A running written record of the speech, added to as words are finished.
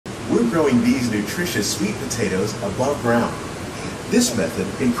we're growing these nutritious sweet potatoes above ground. This method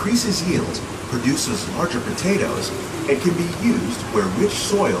increases yields, produces larger potatoes, and can be used where rich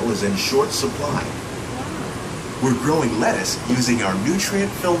soil is in short supply. We're growing lettuce using our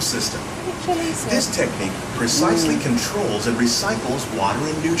nutrient film system. This technique precisely controls and recycles water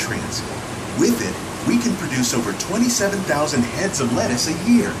and nutrients. With it, we can produce over 27,000 heads of lettuce a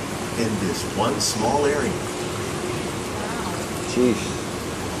year in this one small area. Jeez.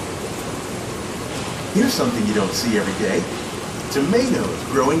 Here's something you don't see every day. Tomatoes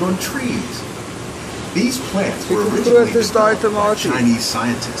growing on trees. These plants were originally developed by Chinese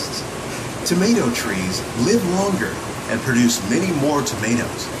scientists. Tomato trees live longer and produce many more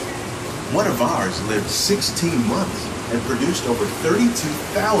tomatoes. One of ours lived 16 months and produced over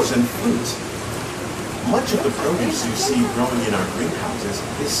 32,000 fruits. Much of the produce you see growing in our greenhouses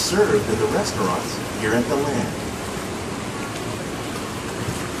is served in the restaurants here at the land.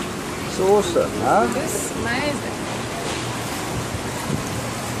 It's awesome, huh? It's amazing.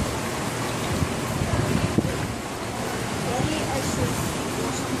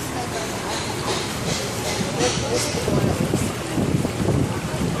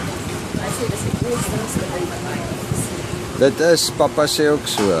 Dit is, papa sê ook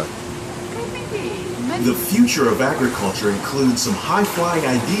so. The future of agriculture includes some high-flying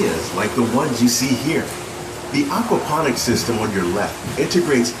ideas like the ones you see here. The aquaponics system on your left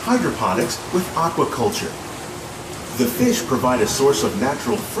integrates hydroponics with aquaculture. The fish provide a source of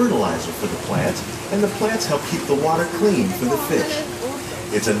natural fertilizer for the plants, and the plants help keep the water clean for the fish.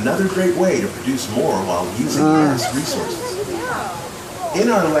 It's another great way to produce more while using less resources. In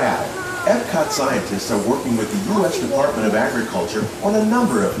our lab, Epcot scientists are working with the U.S. Department of Agriculture on a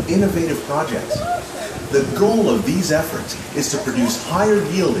number of innovative projects. The goal of these efforts is to produce higher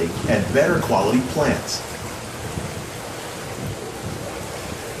yielding and better quality plants.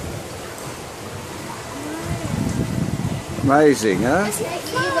 Amazing, huh? It's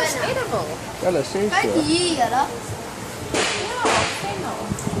edible. Wel, dat sê so.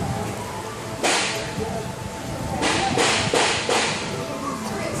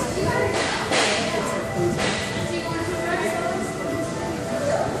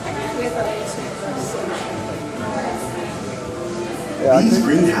 These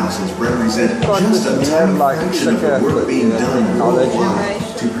greenhouses represent just a tiny fraction of the work being done worldwide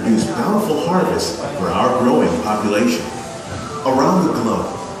to produce bountiful harvests for our growing population. Around the globe,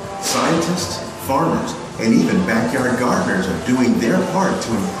 scientists, farmers, and even backyard gardeners are doing their part to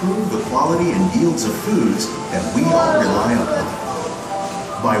improve the quality and yields of foods that we all rely upon.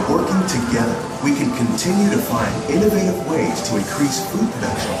 By working together, we can continue to find innovative ways to increase food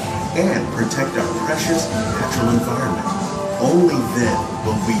production and protect our precious natural environment. Only then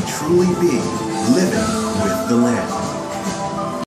will we truly be living with the land.